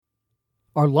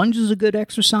Are lunges a good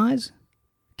exercise?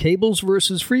 Cables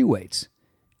versus free weights,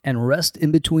 and rest in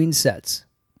between sets.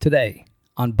 Today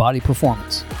on Body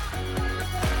Performance.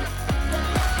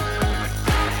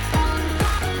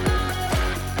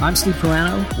 I'm Steve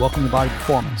Carano. Welcome to Body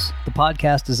Performance, the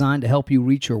podcast designed to help you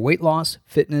reach your weight loss,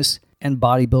 fitness, and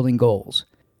bodybuilding goals.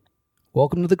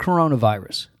 Welcome to the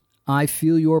coronavirus. I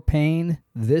feel your pain.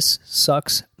 This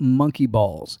sucks monkey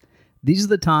balls. These are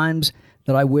the times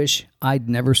that I wish I'd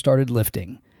never started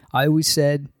lifting. I always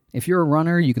said, if you're a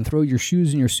runner, you can throw your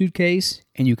shoes in your suitcase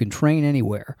and you can train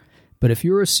anywhere. But if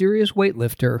you're a serious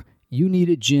weightlifter, you need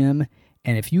a gym,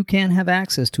 and if you can't have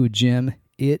access to a gym,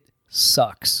 it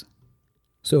sucks.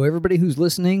 So everybody who's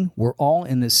listening, we're all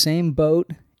in the same boat,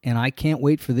 and I can't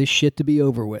wait for this shit to be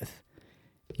over with.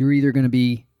 You're either going to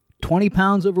be 20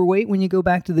 pounds overweight when you go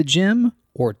back to the gym,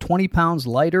 or 20 pounds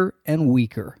lighter and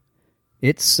weaker.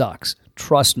 It sucks.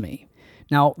 Trust me.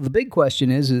 Now, the big question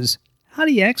is how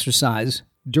do you exercise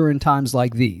during times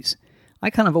like these? I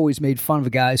kind of always made fun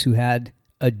of guys who had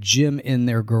a gym in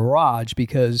their garage,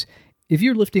 because if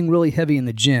you're lifting really heavy in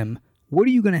the gym, what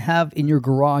are you going to have in your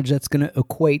garage that's going to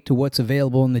equate to what's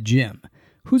available in the gym?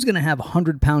 Who's going to have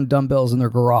 100-pound dumbbells in their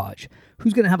garage?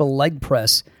 Who's going to have a leg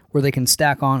press where they can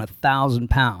stack on 1,000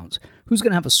 pounds? Who's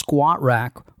going to have a squat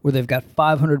rack where they've got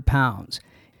 500 pounds?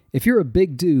 If you're a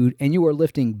big dude and you are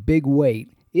lifting big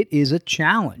weight, it is a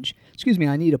challenge. Excuse me,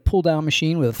 I need a pull-down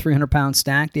machine with a 300-pound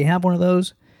stack. Do you have one of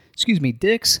those? Excuse me,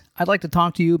 Dix, I'd like to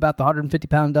talk to you about the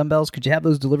 150-pound dumbbells. Could you have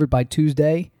those delivered by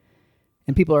Tuesday?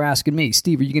 And people are asking me,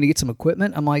 Steve, are you going to get some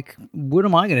equipment? I'm like, what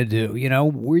am I going to do?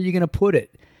 Where are you going to put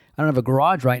it? I don't have a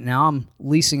garage right now. I'm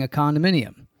leasing a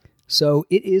condominium. So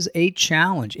it is a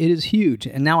challenge. It is huge.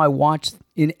 And now I watch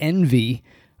in envy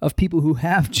of people who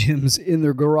have gyms in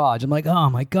their garage. I'm like,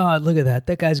 oh my God, look at that.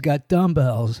 That guy's got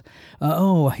dumbbells.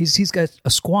 He's got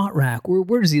a squat rack.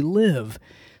 Where does he live?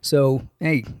 So,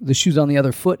 hey, the shoe's on the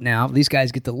other foot now. These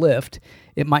guys get to lift.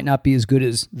 It might not be as good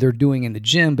as they're doing in the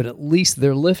gym, but at least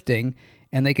they're lifting,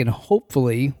 and they can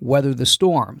hopefully weather the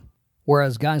storm.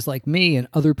 Whereas guys like me and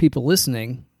other people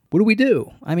listening, what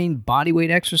do? I mean, body weight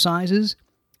exercises.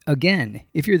 Again,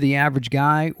 if you're the average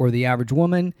guy or the average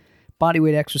woman, body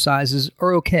weight exercises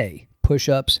are okay.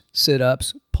 Push-ups,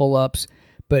 sit-ups, pull-ups.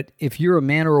 But if you're a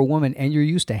man or a woman and you're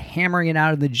used to hammering it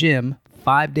out in the gym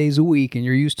 5 days a week, and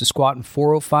you're used to squatting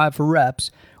 405 for reps,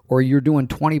 or you're doing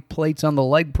 20 plates on the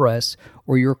leg press,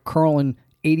 or you're curling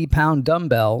 80-pound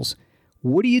dumbbells,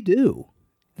 what do?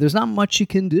 There's not much you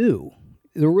can do.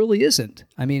 There really isn't.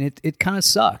 I mean, it kind of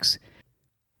sucks.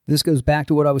 This goes back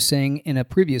to what I was saying in a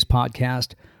previous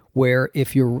podcast, where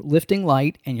if you're lifting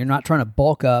light and you're not trying to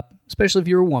bulk up, especially if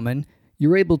you're a woman,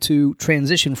 you're able to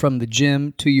transition from the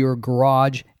gym to your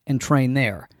garage and train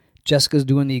there. Jessica's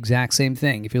doing the exact same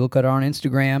thing. If you look at her on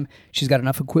Instagram, she's got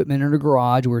enough equipment in her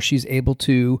garage where she's able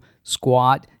to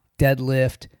squat,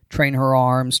 deadlift, train her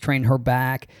arms, train her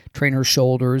back, train her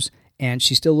shoulders, and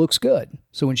she still looks good.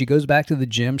 So when she goes back to the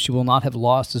gym, she will not have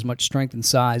lost as much strength and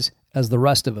size as the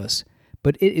rest of us.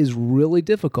 But it is really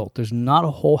difficult. There's not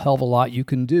a whole hell of a lot you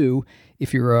can do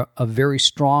if you're a very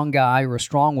strong guy or a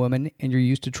strong woman and you're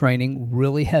used to training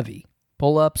really heavy.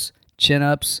 Pull-ups,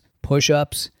 chin-ups,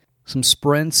 push-ups, some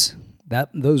sprints.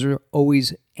 Those are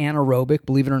always anaerobic.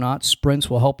 Believe it or not, sprints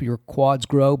will help your quads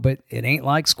grow, but it ain't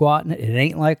like squatting. It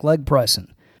ain't like leg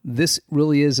pressing. This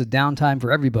really is a downtime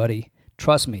for everybody.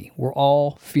 Trust me, we're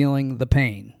all feeling the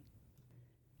pain.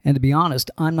 And to be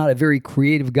honest, I'm not a very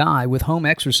creative guy with home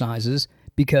exercises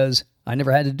because I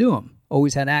never had to do them.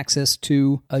 Always had access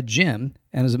to a gym.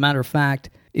 And as a matter of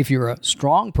fact, if you're a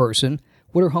strong person,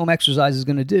 what are home exercises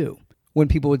going to do? When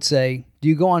people would say, do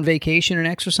you go on vacation and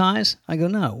exercise? I go,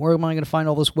 no. Where am I going to find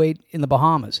all this weight in the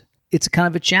Bahamas? It's kind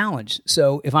of a challenge.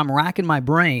 So if I'm racking my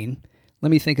brain, let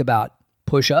me think about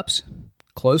push-ups,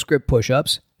 close grip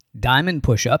push-ups, diamond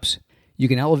push-ups. You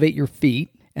can elevate your feet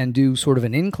and do sort of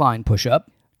an incline push-up.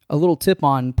 A little tip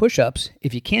on push-ups,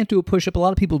 if you can't do a push-up, a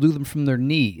lot of people do them from their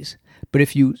knees. But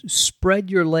if you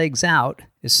spread your legs out,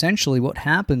 essentially what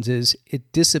happens is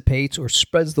it dissipates or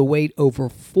spreads the weight over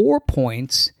 4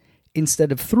 points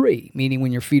instead of 3, meaning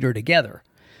when your feet are together.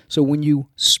 So when you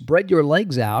spread your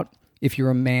legs out, if you're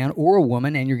a man or a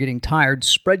woman and you're getting tired,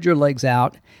 spread your legs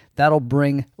out. That'll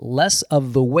bring less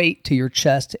of the weight to your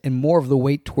chest and more of the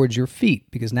weight towards your feet,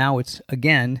 because now it's,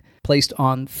 again, placed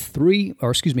on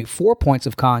 4 points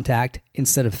of contact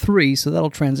instead of 3, so that'll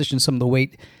transition some of the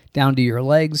weight down to your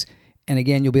legs, and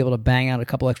again, you'll be able to bang out a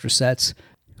couple extra sets.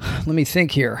 Let me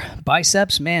think here.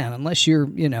 Biceps, man, unless you're,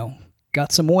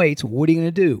 got some weights, what are you going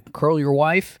to do? Curl your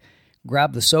wife?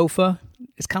 Grab the sofa?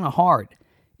 It's kind of hard.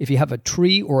 If you have a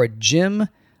tree or a gym,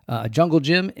 a jungle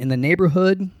gym in the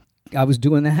neighborhood, I was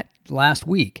doing that last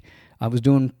week. I was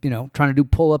doing, trying to do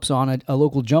pull-ups on a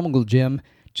local jungle gym,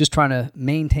 just trying to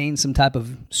maintain some type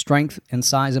of strength and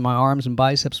size in my arms and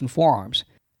biceps and forearms.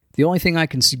 The only thing I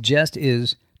can suggest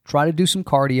is try to do some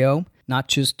cardio, not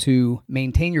just to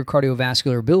maintain your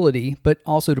cardiovascular ability, but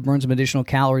also to burn some additional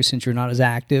calories since you're not as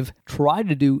active. Try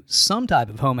to do some type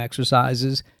of home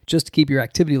exercises just to keep your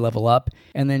activity level up,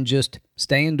 and then just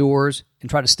stay indoors and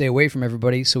try to stay away from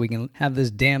everybody so we can have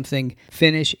this damn thing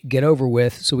finish, get over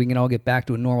with, so we can all get back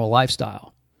to a normal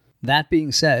lifestyle. That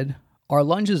being said, are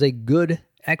lunges a good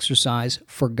exercise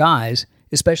for guys,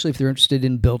 especially if they're interested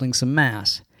in building some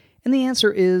mass? And the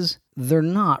answer is they're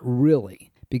not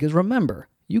really, because remember,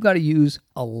 you got to use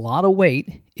a lot of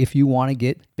weight if you want to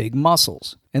get big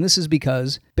muscles. And this is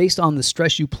because based on the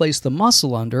stress you place the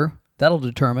muscle under, that'll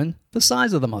determine the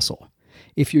size of the muscle.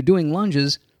 If you're doing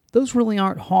lunges, those really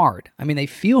aren't hard. I mean, they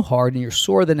feel hard and you're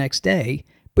sore the next day,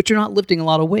 but you're not lifting a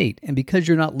lot of weight. And because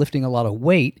you're not lifting a lot of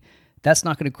weight, that's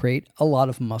not going to create a lot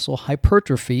of muscle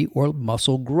hypertrophy or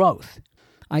muscle growth.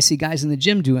 I see guys in the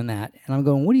gym doing that, and I'm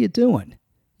going, what are you doing?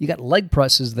 You got leg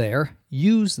presses there,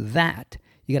 use that.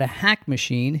 You got a hack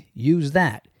machine, use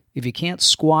that. If you can't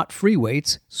squat free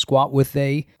weights, squat with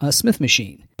a Smith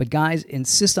machine. But guys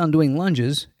insist on doing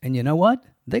lunges, and you know what?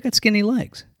 They got skinny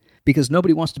legs. Because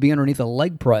nobody wants to be underneath a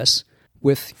leg press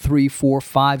with 3, 4,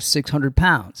 5, 600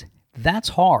 pounds. That's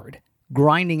hard.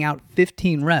 Grinding out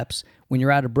 15 reps when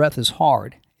you're out of breath is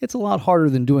hard. It's a lot harder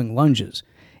than doing lunges,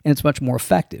 and it's much more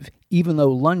effective, even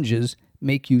though lunges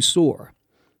make you sore.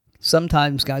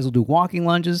 Sometimes guys will do walking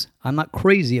lunges. I'm not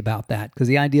crazy about that because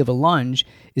the idea of a lunge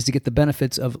is to get the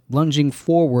benefits of lunging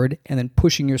forward and then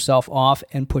pushing yourself off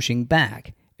and pushing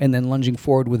back, and then lunging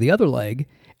forward with the other leg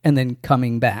and then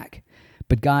coming back.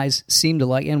 But guys seem to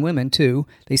like, and women too,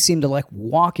 they seem to like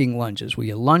walking lunges where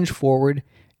you lunge forward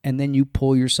and then you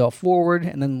pull yourself forward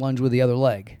and then lunge with the other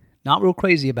leg. Not real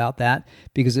crazy about that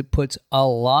because it puts a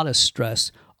lot of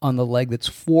stress on the leg that's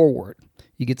forward.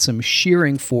 You get some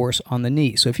shearing force on the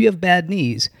knee. So if you have bad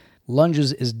knees,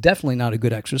 lunges is definitely not a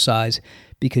good exercise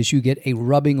because you get a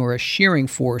rubbing or a shearing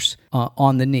force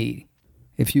on the knee.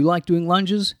 If you like doing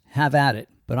lunges, have at it.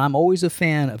 But I'm always a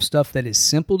fan of stuff that is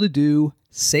simple to do,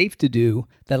 safe to do,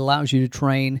 that allows you to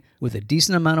train with a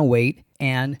decent amount of weight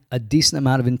and a decent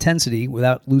amount of intensity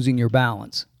without losing your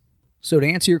balance. So to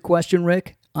answer your question,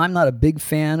 Rick, I'm not a big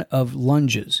fan of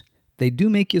lunges. They do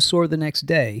make you sore the next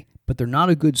day, but they're not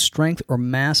a good strength or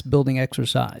mass building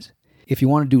exercise. If you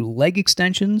want to do leg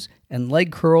extensions and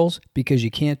leg curls because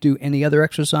you can't do any other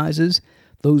exercises,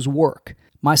 those work.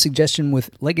 My suggestion with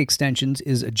leg extensions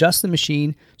is adjust the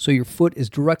machine so your foot is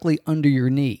directly under your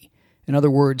knee. In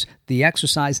other words, the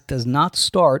exercise does not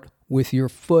start with your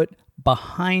foot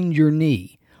behind your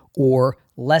knee or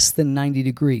less than 90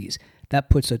 degrees. That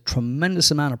puts a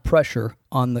tremendous amount of pressure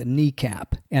on the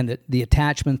kneecap and the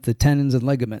attachments, the tendons and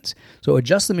ligaments. So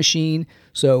adjust the machine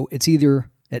so it's either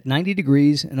at 90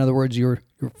 degrees, in other words, your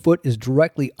foot is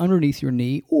directly underneath your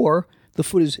knee, or the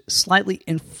foot is slightly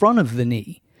in front of the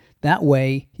knee. That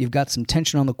way, you've got some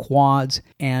tension on the quads,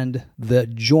 and the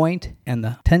joint and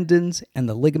the tendons and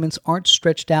the ligaments aren't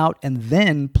stretched out and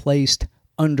then placed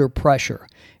under pressure.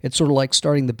 It's sort of like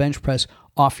starting the bench press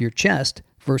off your chest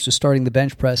versus starting the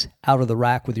bench press out of the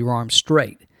rack with your arms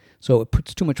straight. So it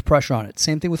puts too much pressure on it.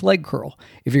 Same thing with leg curl.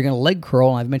 If you're going to leg curl,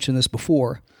 and I've mentioned this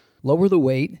before, lower the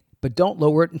weight, but don't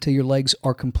lower it until your legs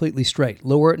are completely straight.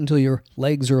 Lower it until your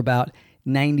legs are about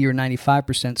 90 or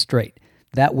 95% straight.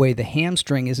 That way the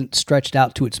hamstring isn't stretched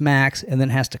out to its max and then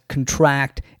has to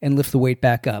contract and lift the weight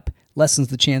back up. Lessens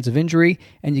the chance of injury,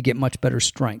 and you get much better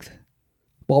strength.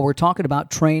 While we're talking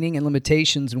about training and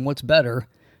limitations and what's better,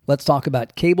 let's talk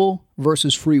about cable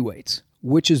versus free weights.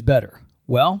 Which is better?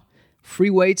 Well,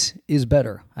 free weights is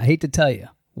better. I hate to tell you.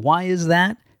 Why is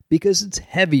that? Because it's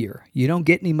heavier. You don't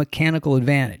get any mechanical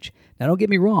advantage. Now, don't get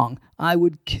me wrong. I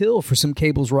would kill for some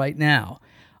cables right now.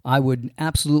 I would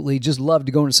absolutely just love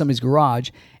to go into somebody's garage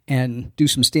and do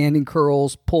some standing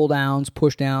curls, pull downs,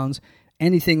 push downs,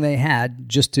 anything they had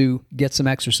just to get some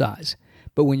exercise.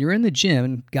 But when you're in the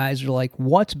gym, guys are like,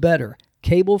 what's better,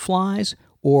 cable flies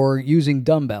or using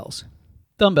dumbbells?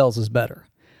 Dumbbells is better.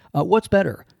 What's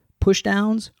better, push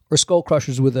downs or skull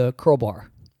crushers with a curl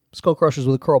bar? Skull crushers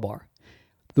with a curl bar.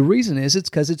 The reason is it's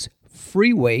because it's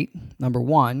free weight, number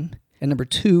one. And number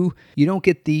two, you don't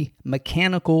get the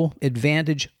mechanical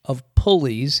advantage of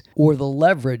pulleys or the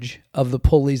leverage of the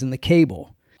pulleys and the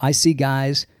cable. I see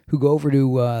guys who go over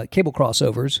to cable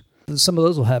crossovers. Some of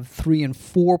those will have 3 and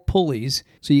 4 pulleys.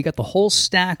 So you got the whole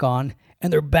stack on,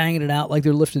 and they're banging it out like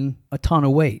they're lifting a ton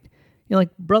of weight. You're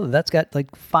like, brother, that's got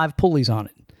like 5 pulleys on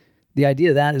it. The idea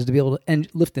of that is to be able to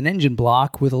lift an engine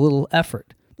block with a little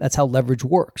effort. That's how leverage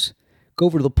works. Go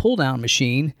over to the pull-down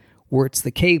machine where it's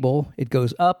the cable. It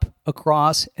goes up,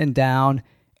 across, and down,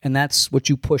 and that's what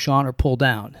you push on or pull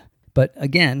down. But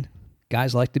again,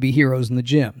 guys like to be heroes in the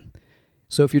gym.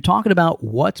 So if you're talking about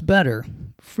what's better,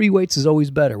 free weights is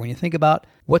always better. When you think about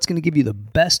what's going to give you the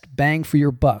best bang for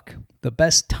your buck, the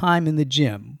best time in the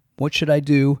gym, what should I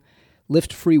do?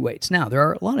 Lift free weights. Now, there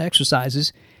are a lot of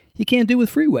exercises you can't do with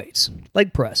free weights.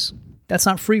 Leg press. That's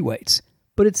not free weights,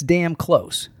 but it's damn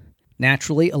close.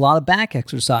 Naturally, a lot of back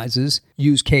exercises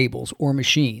use cables or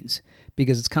machines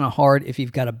because it's kind of hard if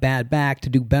you've got a bad back to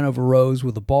do bent over rows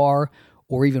with a bar,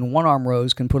 or even one-arm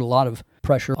rows can put a lot of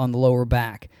pressure on the lower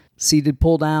back. Seated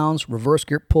pull-downs, reverse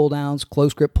grip pull-downs,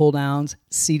 close grip pull-downs,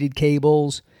 seated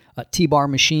cables, T-bar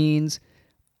machines.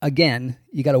 Again,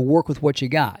 you got to work with what you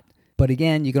got. But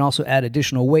again, you can also add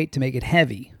additional weight to make it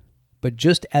heavy. But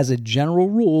just as a general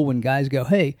rule, when guys go,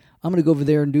 hey, I'm going to go over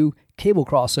there and do cable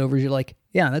crossovers, you're like,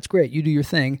 yeah, that's great. You do your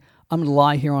thing. I'm going to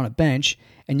lie here on a bench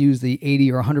and use the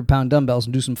 80 or 100-pound dumbbells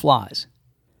and do some flies.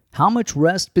 How much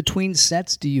rest between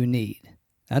sets do you need?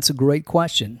 That's a great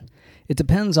question. It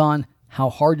depends on how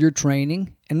hard you're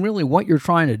training and really what you're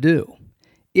trying to do.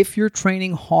 If you're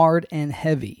training hard and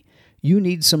heavy, you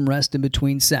need some rest in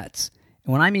between sets.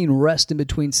 And when I mean rest in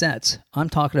between sets, I'm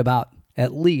talking about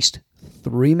at least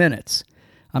 3 minutes.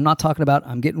 I'm not talking about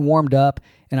I'm getting warmed up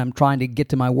and I'm trying to get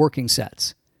to my working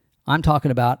sets. I'm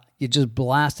talking about you just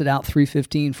blasted out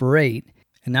 315 for 8,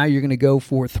 and now you're going to go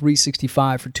for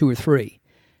 365 for 2 or 3.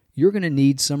 You're going to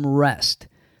need some rest.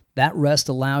 That rest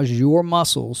allows your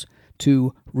muscles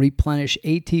to replenish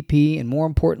ATP and, more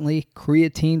importantly,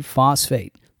 creatine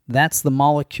phosphate. That's the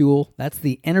molecule, that's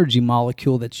the energy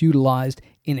molecule that's utilized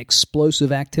in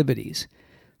explosive activities.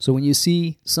 So when you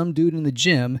see some dude in the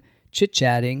gym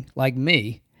chit-chatting like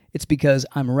me, it's because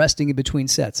I'm resting in between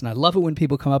sets. And I love it when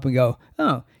people come up and go,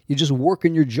 oh, you're just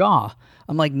working your jaw.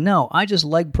 I'm like, no, I just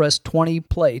leg pressed 20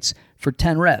 plates for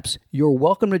 10 reps. You're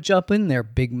welcome to jump in there,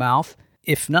 big mouth.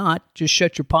 If not, just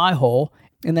shut your pie hole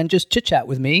and then just chit-chat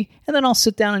with me, and then I'll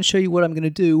sit down and show you what I'm going to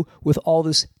do with all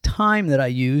this time that I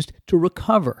used to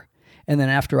recover. And then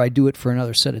after I do it for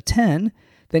another set of 10,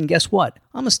 then guess what?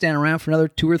 I'm going to stand around for another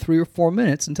 2 or 3 or 4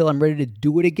 minutes until I'm ready to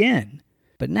do it again.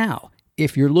 But now,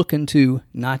 if you're looking to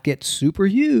not get super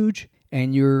huge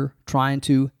and you're trying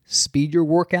to speed your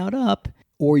workout up,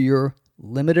 or you're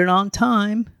limited on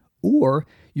time, or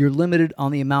you're limited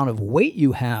on the amount of weight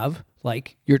you have,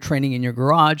 like you're training in your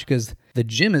garage because the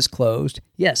gym is closed,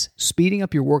 yes, speeding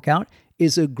up your workout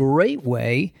is a great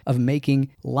way of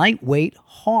making lightweight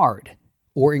hard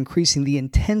or increasing the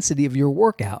intensity of your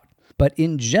workout. But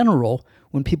in general,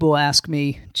 when people ask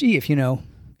me, gee, if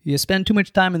you spend too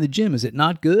much time in the gym, is it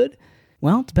not good?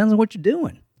 Well, it depends on what you're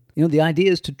doing. The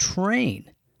idea is to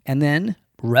train and then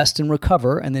rest and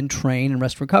recover, and then train and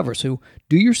rest and recover. So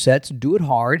do your sets, do it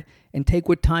hard, and take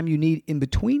what time you need in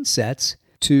between sets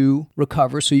to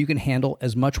recover so you can handle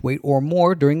as much weight or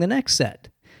more during the next set.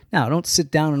 Now, don't sit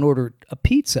down and order a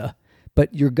pizza,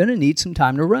 but you're going to need some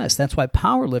time to rest. That's why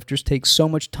powerlifters take so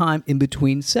much time in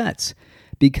between sets,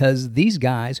 because these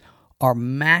guys are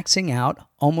maxing out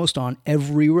almost on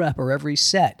every rep or every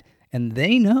set. And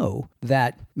they know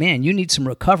that, man, you need some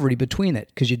recovery between it,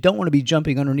 because you don't want to be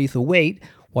jumping underneath a weight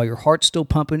while your heart's still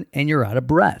pumping and you're out of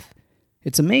breath.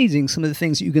 It's amazing some of the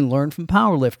things that you can learn from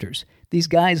powerlifters. These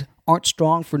guys aren't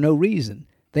strong for no reason.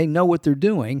 They know what they're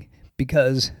doing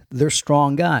because they're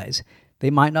strong guys.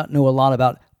 They might not know a lot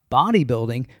about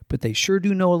bodybuilding, but they sure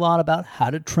do know a lot about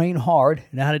how to train hard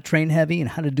and how to train heavy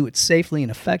and how to do it safely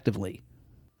and effectively.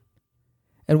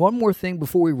 And one more thing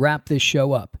before we wrap this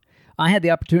show up. I had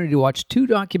the opportunity to watch 2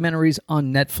 documentaries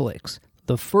on Netflix.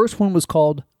 The first one was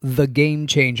called The Game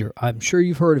Changer. I'm sure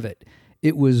you've heard of it.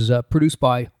 It was produced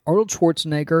by Arnold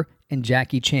Schwarzenegger and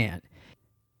Jackie Chan.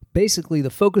 Basically,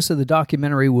 the focus of the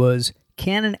documentary was,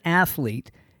 can an athlete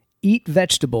eat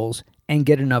vegetables and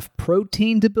get enough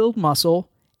protein to build muscle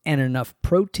and enough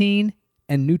protein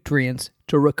and nutrients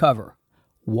to recover?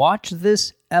 Watch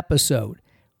this episode.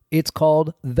 It's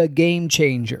called The Game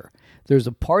Changer. There's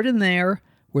a part in there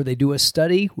where they do a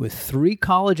study with 3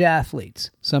 college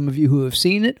athletes. Some of you who have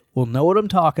seen it will know what I'm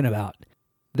talking about.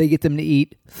 They get them to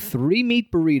eat 3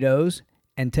 meat burritos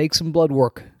and take some blood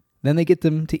work. Then they get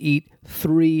them to eat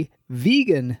 3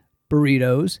 vegan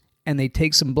burritos and they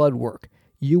take some blood work.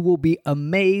 You will be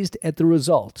amazed at the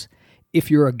results.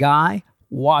 If you're a guy,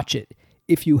 watch it.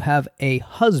 If you have a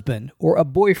husband or a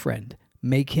boyfriend,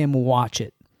 make him watch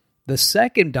it. The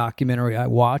second documentary I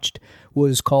watched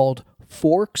was called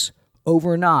Forks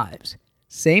Over Knives.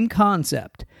 Same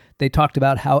concept. They talked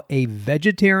about how a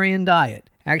vegetarian diet,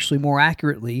 actually more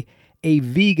accurately, a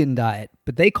vegan diet,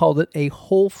 but they called it a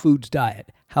whole foods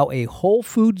diet. How a whole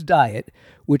foods diet,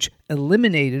 which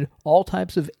eliminated all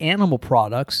types of animal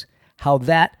products, how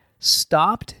that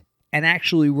stopped and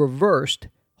actually reversed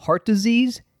heart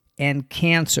disease and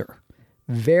cancer.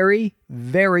 Very,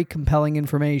 very compelling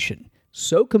information.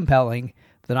 So compelling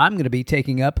that I'm going to be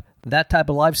taking up that type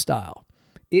of lifestyle.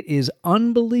 It is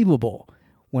unbelievable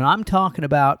when I'm talking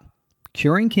about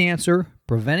curing cancer,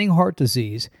 preventing heart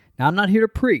disease. Now, I'm not here to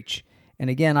preach. And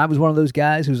again, I was one of those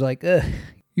guys who's like,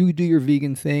 you do your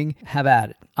vegan thing, have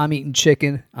at it. I'm eating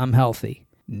chicken, I'm healthy.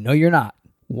 No, you're not.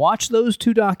 Watch those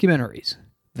two documentaries,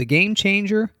 The Game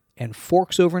Changer and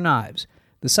Forks Over Knives.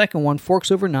 The second one,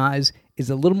 Forks Over Knives, is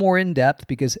a little more in-depth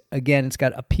because, again, it's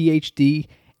got a PhD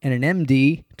and an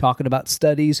MD talking about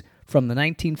studies from the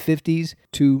 1950s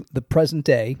to the present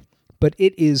day. But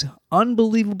it is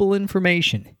unbelievable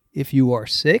information. If you are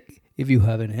sick, if you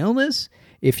have an illness,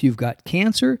 if you've got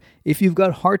cancer, if you've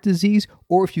got heart disease,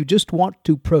 or if you just want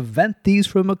to prevent these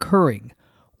from occurring,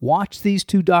 watch these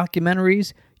two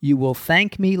documentaries. You will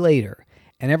thank me later.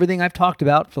 And everything I've talked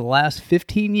about for the last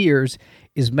 15 years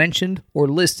is mentioned or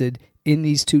listed in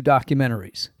these two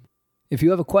documentaries. If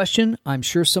you have a question, I'm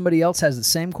sure somebody else has the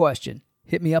same question.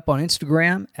 Hit me up on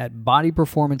Instagram at Body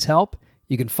Performance Help.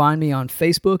 You can find me on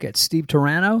Facebook at Steve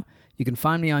Turano. You can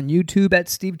find me on YouTube at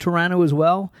Steve Turano as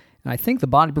well. And I think the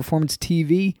Body Performance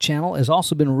TV channel has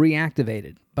also been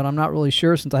reactivated, but I'm not really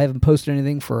sure since I haven't posted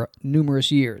anything for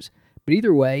numerous years. But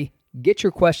either way, get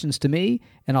your questions to me,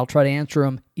 and I'll try to answer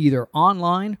them either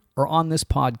online or on this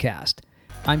podcast.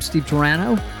 I'm Steve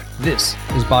Turano. This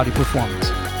is Body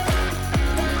Performance.